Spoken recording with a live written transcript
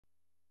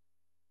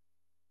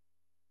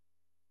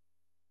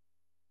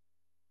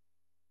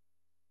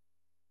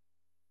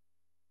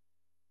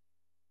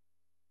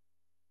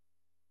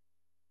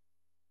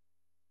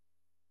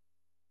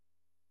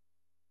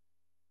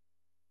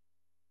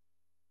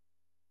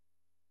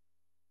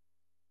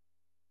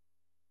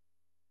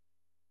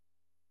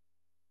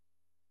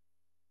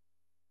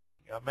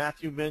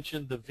Matthew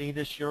mentioned the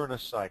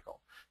Venus-Uranus cycle.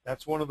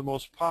 That's one of the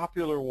most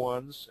popular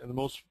ones and the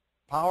most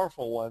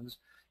powerful ones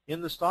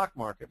in the stock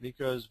market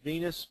because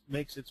Venus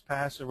makes its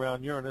pass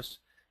around Uranus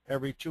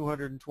every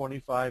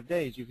 225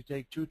 days. If you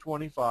take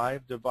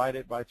 225, divide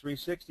it by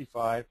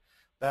 365,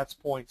 that's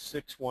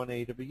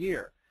 0.618 of a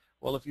year.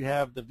 Well, if you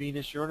have the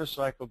Venus-Uranus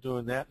cycle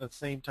doing that, and at the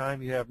same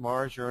time you have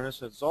Mars-Uranus,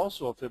 that's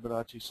also a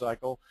Fibonacci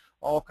cycle,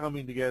 all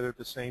coming together at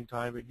the same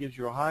time, it gives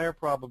you a higher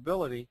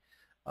probability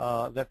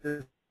that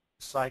this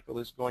cycle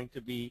is going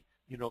to be,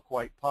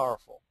 quite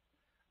powerful.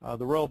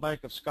 The Royal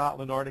Bank of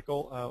Scotland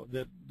article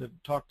that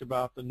talked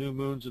about the new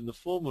moons and the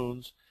full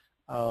moons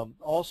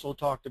also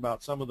talked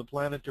about some of the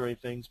planetary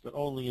things, but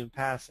only in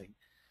passing.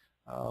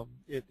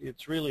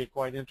 It's really a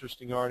quite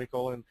interesting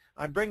article, and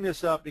I bring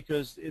this up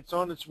because it's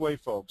on its way,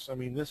 folks. I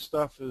mean, this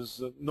stuff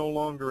is no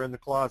longer in the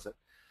closet.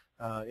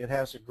 It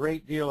has a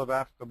great deal of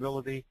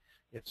applicability.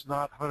 It's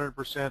not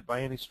 100%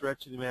 by any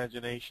stretch of the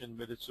imagination,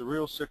 but it's a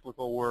real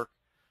cyclical work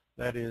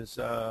that is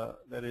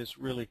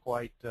really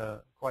quite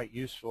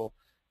useful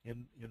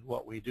in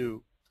what we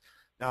do.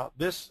 Now,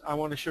 I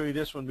want to show you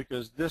this one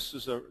because this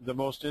is the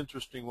most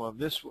interesting one.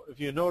 This, if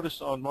you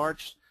notice, on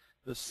March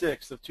the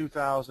 6th of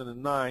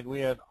 2009, we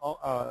had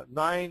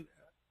 9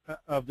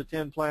 of the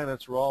 10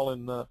 planets were all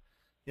in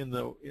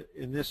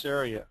this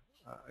area,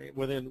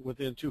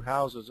 within 2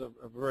 houses of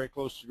a very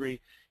close degree.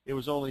 It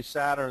was only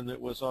Saturn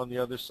that was on the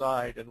other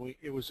side, and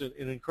it was an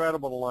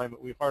incredible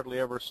alignment. We hardly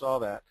ever saw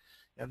that.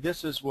 And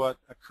this is what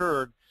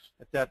occurred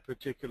at that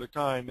particular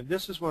time. And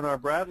this is when our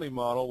Bradley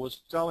model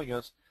was telling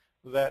us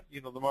that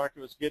the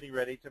market was getting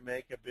ready to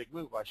make a big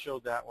move. I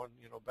showed that one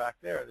back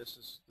there. This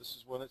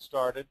is when it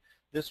started.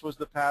 This was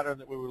the pattern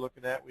that we were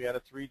looking at. We had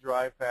a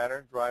 3-drive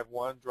pattern: drive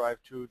 1, drive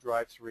 2,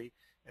 drive 3,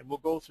 and we'll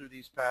go through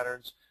these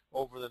patterns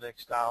over the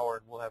next hour,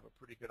 and we'll have a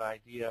pretty good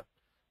idea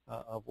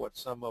of what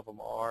some of them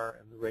are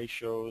and the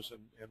ratios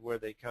and where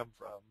they come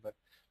from. But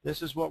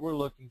this is what we're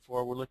looking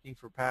for. We're looking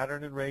for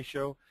pattern and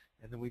ratio,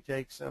 and then we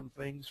take some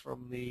things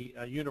from the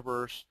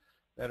universe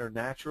that are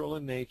natural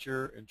in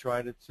nature and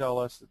try to tell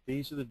us that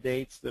these are the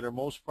dates that are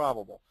most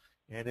probable.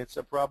 And it's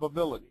a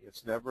probability.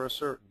 It's never a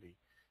certainty.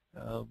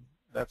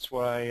 That's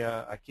why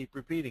I keep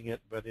repeating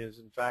it, but it is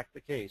in fact the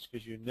case,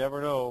 because you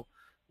never know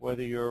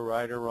whether you're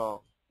right or wrong.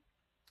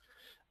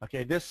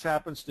 Okay, this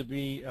happens to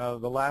be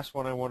the last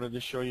one I wanted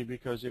to show you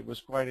because it was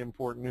quite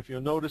important. If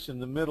you'll notice in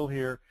the middle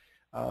here,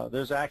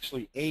 there's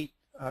actually 8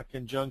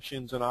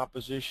 conjunctions and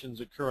oppositions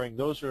occurring.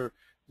 Those are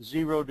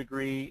 0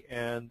 degree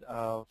and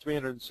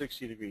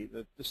 360 degree.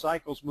 The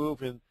cycles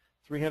move in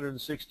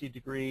 360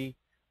 degree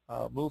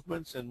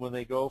movements, and when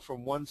they go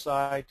from one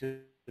side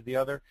to the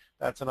other,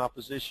 that's an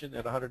opposition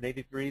at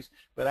 180 degrees.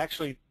 But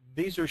actually,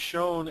 these are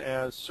shown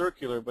as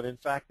circular, but in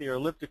fact they are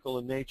elliptical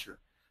in nature,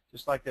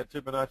 just like that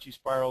Fibonacci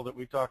spiral that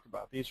we talked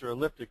about. These are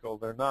elliptical.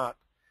 They're not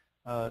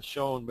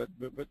shown,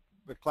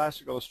 but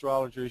classical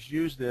astrologers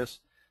use this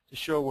to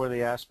show where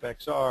the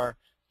aspects are,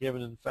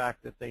 given in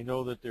fact that they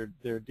know that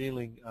they're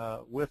dealing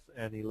with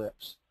an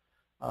ellipse.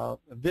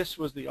 This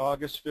was the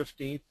August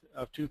 15th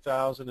of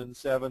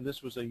 2007.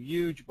 This was a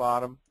huge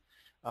bottom.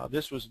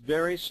 This was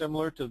very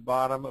similar to the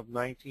bottom of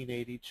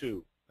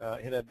 1982.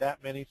 It had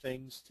that many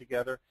things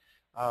together.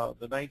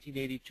 The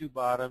 1982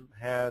 bottom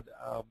had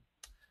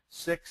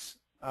 6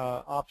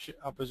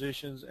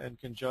 oppositions and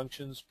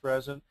conjunctions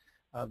present.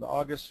 The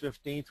August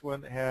 15th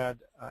one had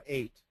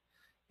 8.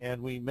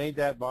 And we made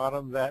that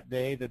bottom that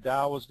day. The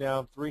Dow was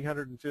down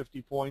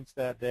 350 points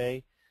that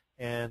day.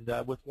 And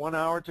with 1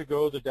 hour to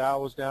go, the Dow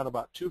was down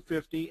about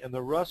 250. And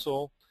the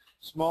Russell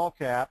small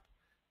cap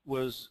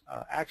was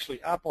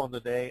actually up on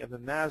the day. And the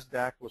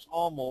NASDAQ was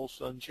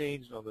almost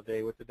unchanged on the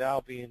day, with the Dow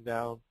being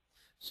down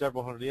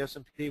several hundred. The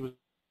S&P was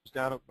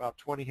down about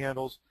 20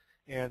 handles.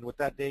 And with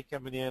that day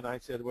coming in, I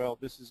said, well,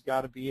 this has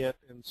got to be it.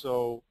 And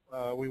so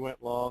we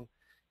went long.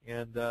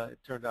 And it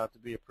turned out to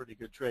be a pretty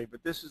good trade.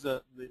 But this is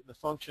the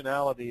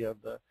functionality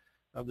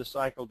of the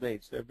cycle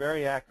dates. They're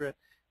very accurate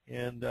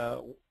and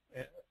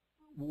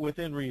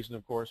within reason,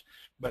 of course,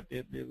 but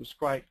it was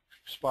quite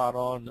spot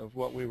on of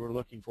what we were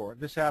looking for.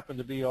 This happened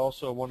to be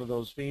also one of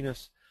those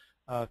Venus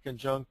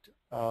conjunct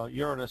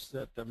Uranus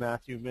that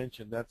Matthew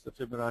mentioned. That's the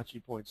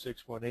Fibonacci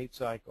 0.618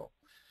 cycle.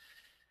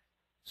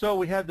 So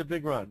we had the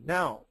big run.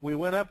 Now, we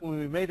went up and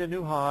we made a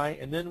new high,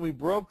 and then we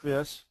broke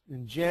this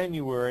in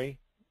January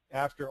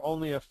after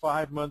only a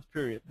 5-month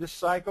period. This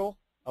cycle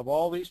of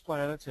all these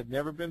planets had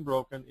never been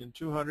broken in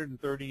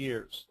 230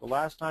 years. The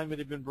last time it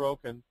had been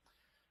broken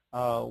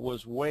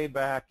was way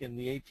back in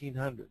the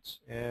 1800s,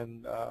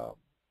 and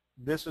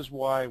this is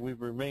why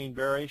we've remained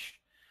bearish,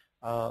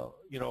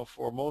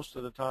 for most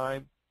of the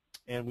time,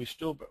 and we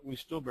still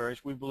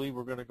bearish. We believe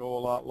we're going to go a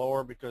lot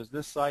lower because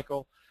this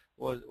cycle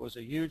was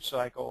a huge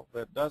cycle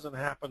that doesn't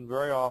happen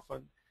very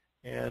often,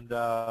 and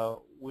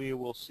we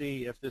will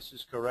see if this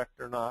is correct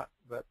or not.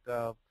 But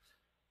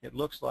it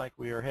looks like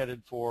we are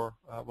headed for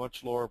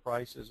much lower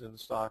prices in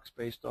stocks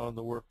based on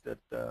the work that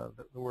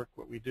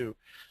we do.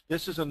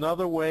 This is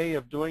another way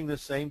of doing the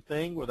same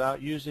thing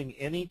without using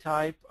any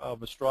type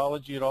of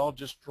astrology at all,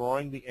 just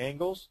drawing the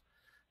angles.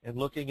 and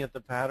looking at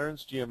the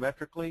patterns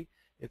geometrically,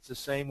 it's the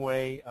same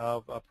way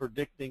of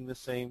predicting the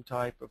same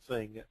type of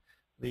thing.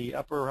 The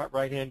upper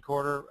right-hand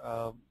corner,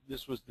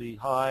 this was the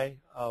high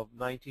of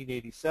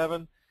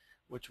 1987,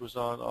 which was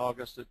on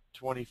August the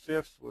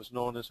 25th, was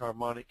known as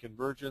harmonic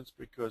convergence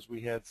because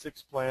we had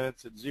 6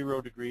 planets at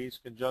 0 degrees,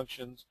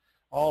 conjunctions,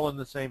 all in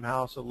the same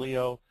house of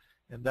Leo,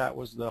 and that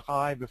was the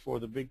high before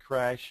the big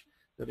crash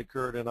that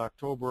occurred in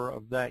October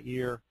of that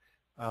year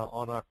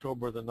on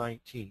October the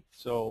 19th.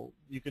 So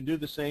you can do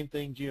the same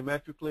thing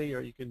geometrically,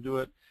 or you can do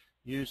it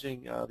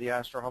using the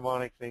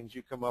astroharmonic things.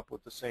 You come up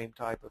with the same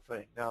type of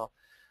thing. Now,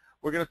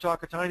 we're going to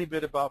talk a tiny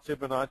bit about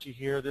Fibonacci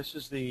here. This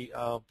is the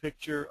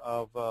picture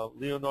of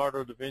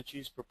Leonardo da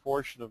Vinci's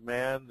Proportion of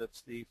Man.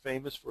 That's the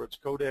famous for its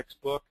Codex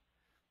book.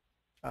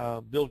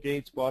 Bill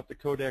Gates bought the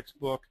Codex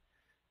book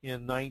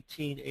in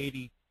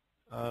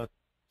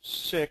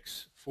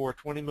 1986 for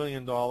 $20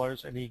 million,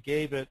 and he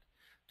gave it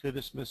to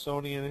the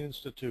Smithsonian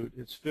Institute.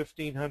 It's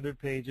 1,500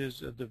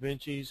 pages of Da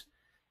Vinci's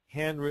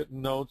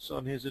handwritten notes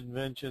on his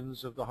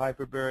inventions of the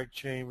hyperbaric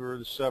chamber,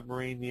 the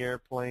submarine, the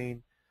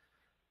airplane.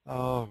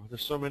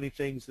 There's so many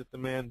things that the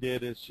man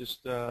did. It's just,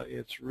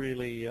 it's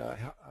really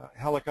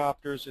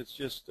helicopters. It's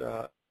just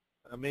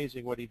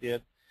amazing what he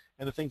did,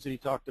 and the things that he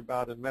talked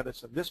about in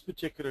medicine. This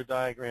particular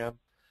diagram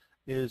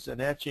is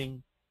an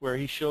etching where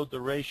he showed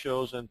the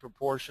ratios and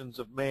proportions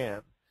of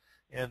man,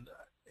 and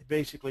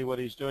basically what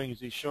he's doing is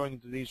he's showing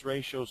these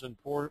ratios and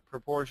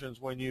proportions.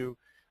 When you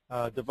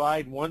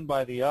divide one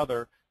by the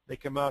other, they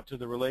come out to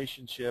the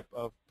relationship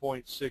of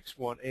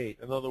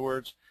 0.618. In other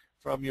words,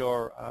 from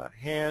your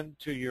hand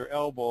to your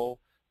elbow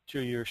to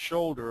your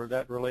shoulder,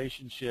 that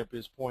relationship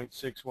is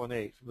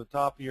 0.618. From the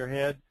top of your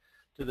head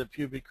to the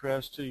pubic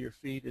crest to your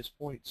feet is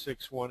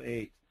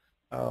 0.618.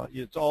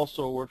 It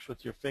also works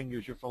with your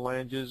fingers, your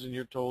phalanges, and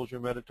your toes,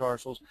 your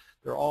metatarsals.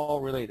 They're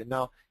all related.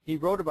 Now, he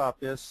wrote about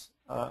this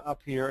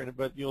up here,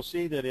 but you'll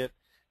see that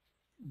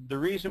the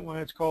reason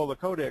why it's called the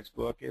Codex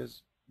book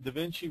is Da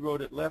Vinci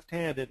wrote it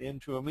left-handed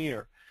into a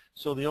mirror.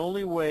 So the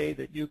only way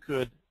that you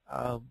could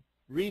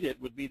read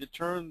it would be to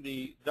turn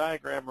the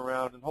diagram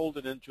around and hold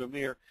it into a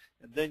mirror,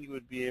 and then you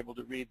would be able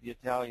to read the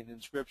Italian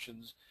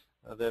inscriptions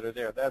that are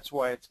there. That's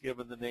why it's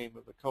given the name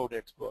of the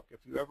Codex book. If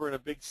you're ever in a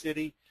big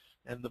city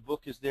and the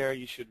book is there,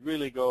 you should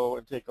really go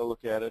and take a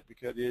look at it,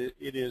 because it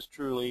is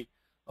truly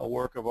a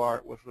work of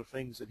art with the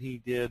things that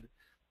he did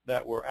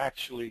that were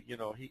actually, you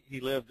know, he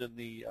lived in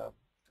the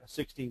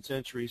 16th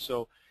century,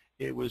 so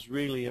it was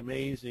really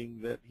amazing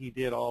that he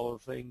did all the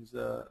things,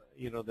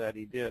 you know, that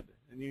he did.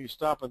 And you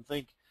stop and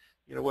think,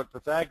 you know, what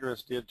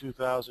Pythagoras did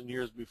 2,000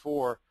 years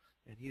before,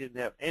 and he didn't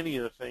have any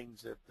of the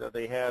things that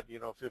they had, you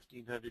know,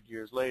 1,500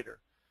 years later.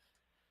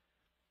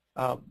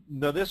 Now,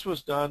 this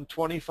was done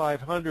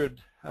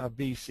 2,500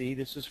 BC.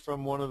 This is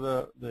from one of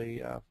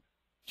the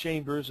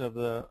chambers of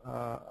the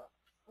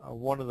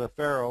one of the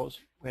pharaohs,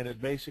 and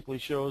it basically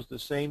shows the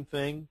same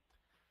thing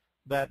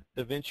that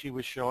Da Vinci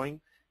was showing,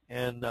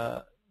 and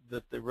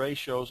that the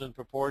ratios and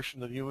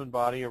proportion of the human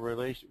body are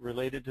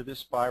related to this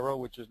spiral,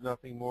 which is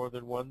nothing more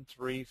than 1,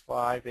 3,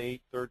 5,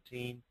 8,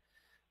 13,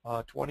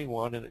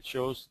 21, and it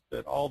shows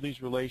that all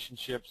these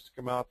relationships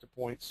come out to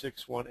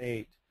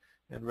 0.618,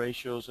 and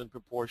ratios and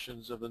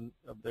proportions of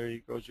there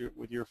you go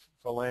with your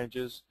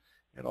phalanges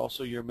and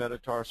also your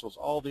metatarsals.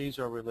 All these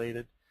are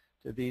related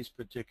to these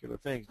particular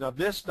things. Now,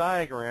 this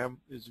diagram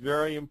is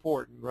very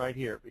important right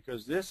here,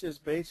 because this is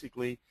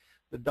basically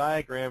the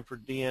diagram for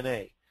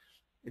DNA.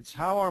 It's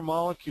how our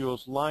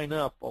molecules line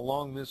up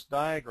along this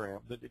diagram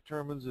that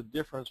determines the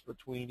difference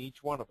between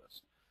each one of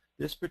us.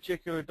 This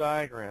particular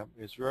diagram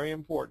is very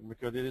important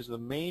because it is the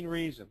main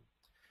reason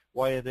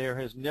why there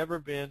has never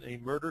been a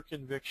murder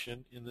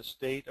conviction in the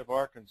state of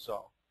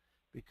Arkansas,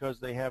 because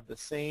they have the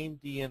same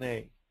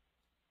DNA.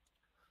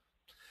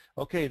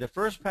 Okay, the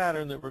first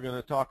pattern that we're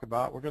going to talk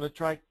about, we're going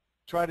to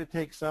try to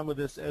take some of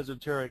this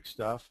esoteric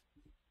stuff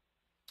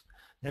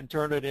and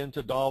turn it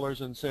into dollars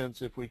and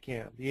cents if we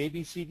can. The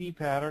ABCD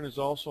pattern is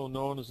also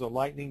known as the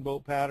lightning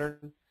bolt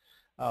pattern.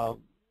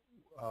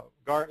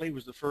 Gartley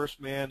was the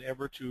first man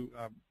ever to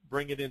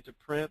bring it into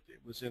print. It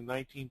was in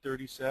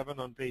 1937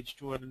 on page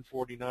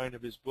 249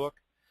 of his book,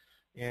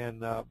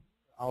 and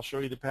I'll show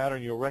you the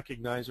pattern. You'll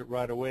recognize it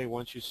right away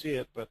once you see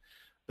it, but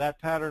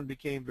that pattern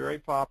became very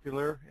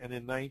popular, and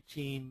in the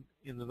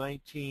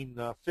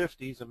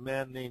 1950s, a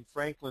man named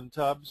Franklin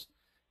Tubbs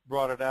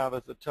brought it out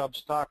as the Tubbs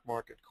stock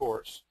market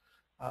course.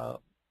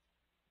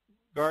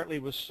 Gartley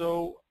was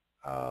so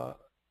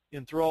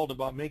enthralled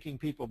about making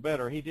people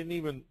better, he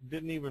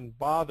didn't even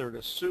bother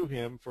to sue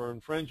him for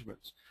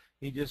infringements.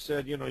 He just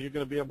said, you know, you're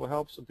going to be able to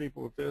help some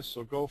people with this,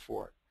 so go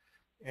for it.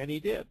 And he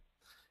did.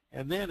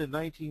 And then in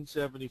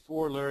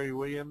 1974, Larry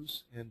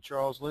Williams and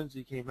Charles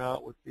Lindsay came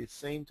out with the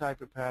same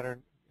type of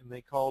pattern, and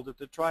they called it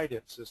the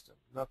trident system.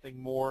 Nothing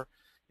more.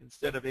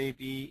 Instead of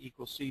AB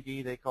equals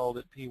CD, they called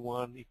it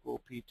P1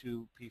 equal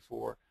P2,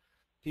 P4.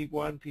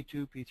 P1,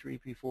 P2, P3,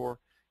 P4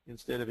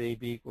 instead of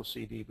AB equals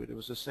CD. But it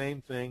was the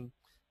same thing.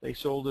 They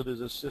sold it as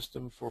a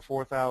system for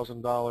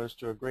 $4,000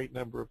 to a great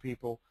number of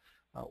people,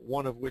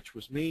 one of which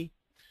was me.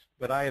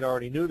 but I had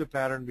already knew the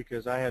pattern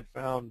because I had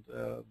found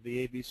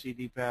the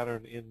ABCD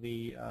pattern in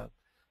the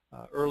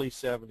early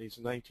 70s.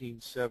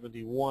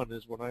 1971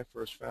 is when I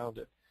first found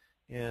it,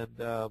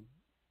 and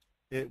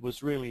it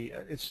was really,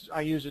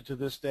 I use it to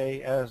this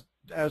day, as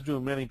do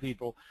many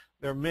people.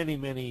 There are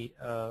many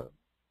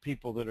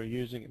people that are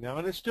using it now,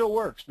 and it still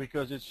works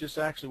because it's just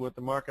actually what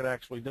the market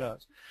actually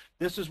does.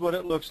 This is what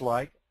it looks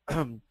like.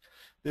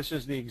 This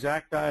is the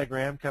exact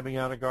diagram coming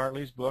out of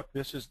Gartley's book.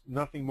 This is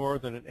nothing more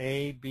than an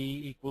A,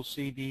 B equals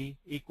CD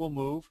equal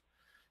move,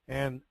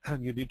 and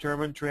you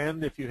determine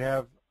trend. If you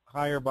have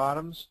higher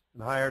bottoms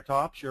and higher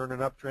tops, you're in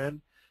an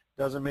uptrend.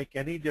 Doesn't make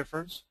any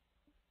difference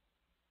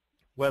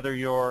whether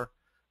you're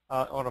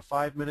on a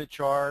 5-minute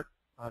chart,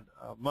 on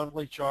a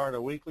monthly chart,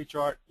 a weekly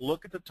chart.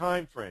 Look at the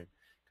time frame,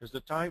 because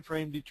the time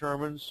frame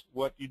determines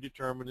what you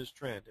determine as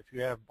trend. If you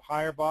have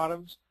higher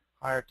bottoms,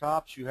 higher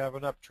tops, you have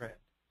an uptrend.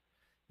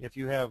 If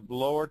you have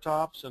lower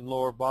tops and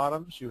lower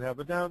bottoms, you have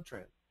a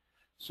downtrend.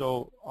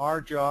 So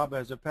our job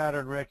as a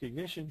pattern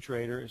recognition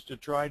trader is to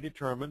try to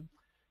determine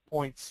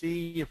point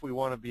C if we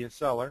want to be a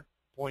seller,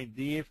 point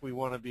D if we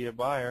want to be a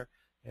buyer,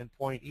 and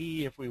point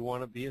E if we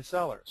want to be a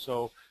seller.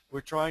 So we're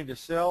trying to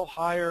sell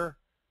higher,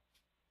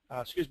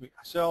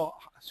 sell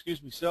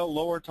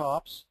lower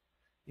tops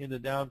in the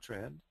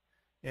downtrend,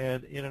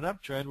 and in an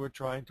uptrend we're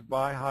trying to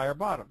buy higher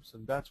bottoms,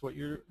 and that's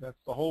the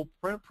whole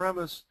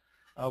premise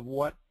of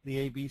what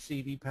the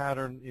ABCD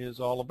pattern is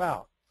all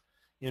about.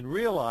 In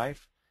real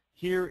life,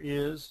 here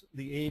is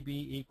the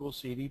AB equals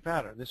CD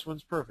pattern. This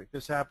one's perfect.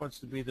 This happens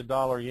to be the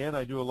dollar-yen.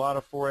 I do a lot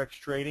of Forex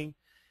trading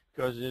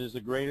because it is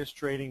the greatest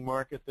trading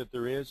market that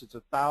there is. It's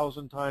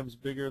 1,000 times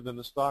bigger than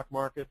the stock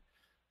market.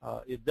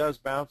 It does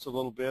bounce a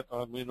little bit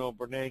on,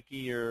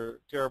 Bernanke or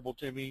Terrible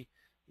Timmy,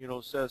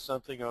 says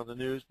something on the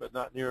news, but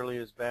not nearly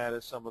as bad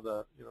as some of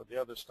the, the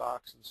other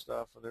stocks and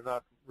stuff, and they're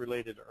not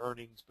related to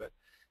earnings, but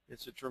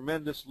it's a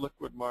tremendous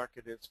liquid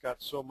market. It's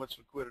got so much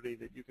liquidity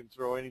that you can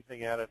throw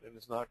anything at it and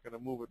it's not going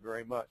to move it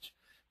very much.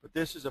 But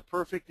this is a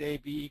perfect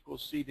AB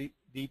equals CD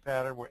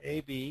pattern where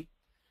AB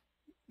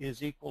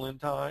is equal in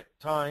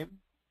time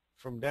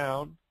from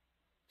down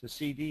to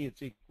CD.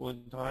 It's equal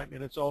in time,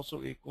 and it's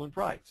also equal in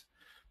price.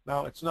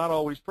 Now, it's not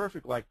always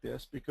perfect like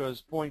this because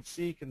point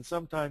C can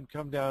sometimes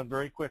come down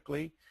very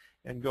quickly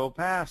and go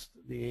past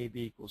the AB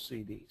equals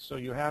CD. So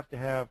you have to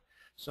have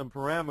some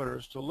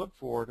parameters to look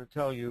for to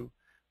tell you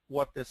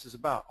what this is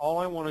about. All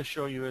I want to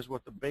show you is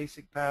what the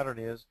basic pattern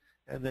is,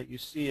 and that you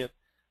see it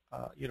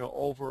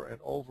over and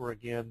over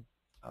again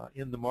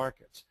in the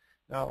markets.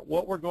 Now,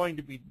 what we're going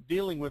to be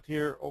dealing with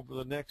here over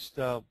the next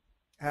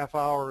half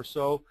hour or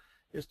so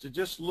is to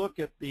just look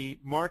at the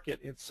market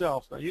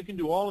itself. Now, you can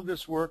do all of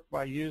this work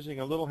by using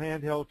a little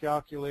handheld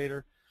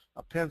calculator,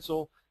 a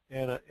pencil,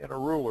 and a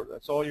ruler.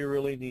 That's all you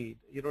really need.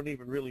 You don't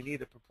even really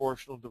need a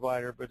proportional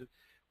divider, but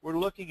we're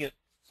looking at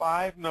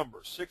 5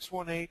 numbers.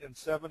 618 and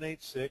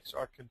 786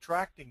 are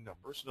contracting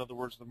numbers. In other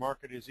words, the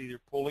market is either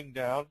pulling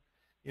down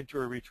into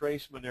a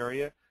retracement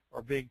area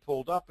or being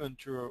pulled up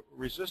into a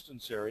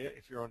resistance area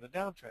if you're on a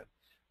downtrend.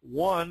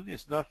 1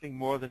 is nothing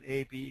more than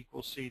AB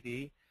equals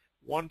CD.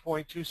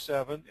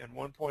 1.27 and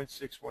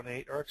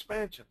 1.618 are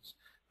expansions.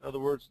 In other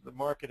words, the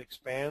market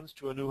expands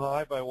to a new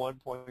high by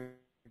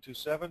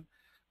 1.27,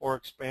 or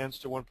expands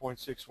to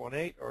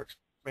 1.618, or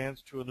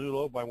expands to a new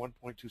low by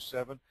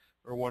 1.27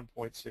 or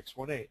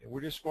 1.618. And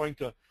we're just going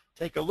to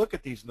take a look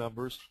at these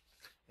numbers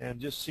and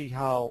just see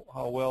how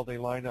well they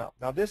line up.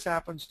 Now, this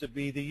happens to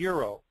be the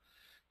euro.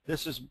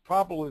 This is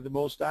probably the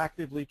most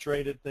actively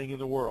traded thing in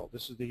the world.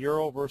 This is the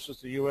euro versus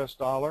the US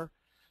dollar.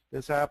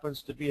 This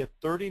happens to be a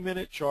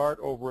 30-minute chart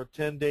over a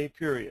 10-day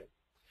period.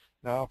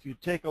 Now, if you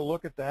take a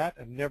look at that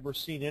and never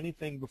seen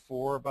anything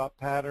before about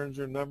patterns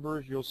or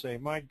numbers, you'll say,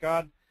 my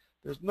God,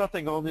 there's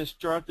nothing on this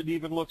chart that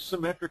even looks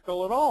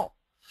symmetrical at all.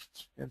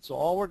 And so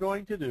all we're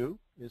going to do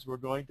is we're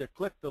going to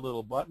click the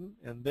little button,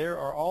 and there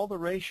are all the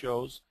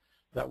ratios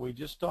that we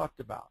just talked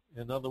about.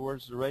 In other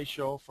words, the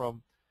ratio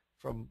from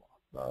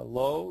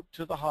low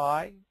to the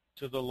high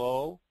to the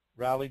low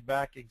rallied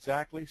back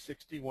exactly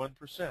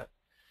 61%.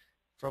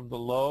 From the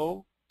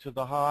low to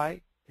the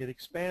high, it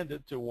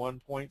expanded to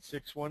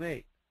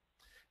 1.618.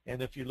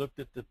 And if you looked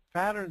at the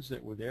patterns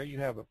that were there, you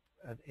have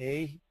an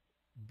A,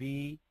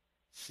 B,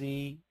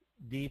 C,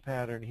 D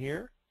pattern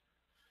here,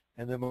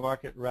 and the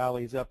market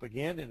rallies up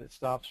again, and it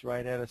stops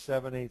right at a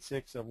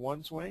 786 of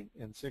one swing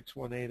and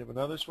 618 of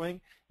another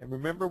swing. And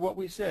remember what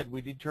we said,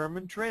 we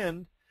determine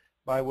trend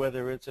by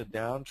whether it's a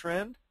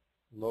downtrend,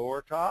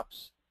 lower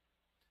tops,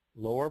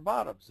 lower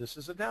bottoms. This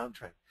is a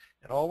downtrend.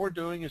 And all we're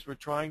doing is we're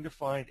trying to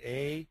find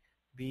A,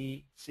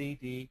 B, C,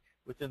 D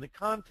within the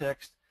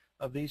context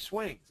of these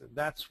swings. And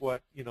that's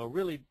what,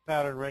 really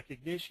pattern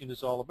recognition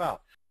is all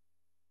about.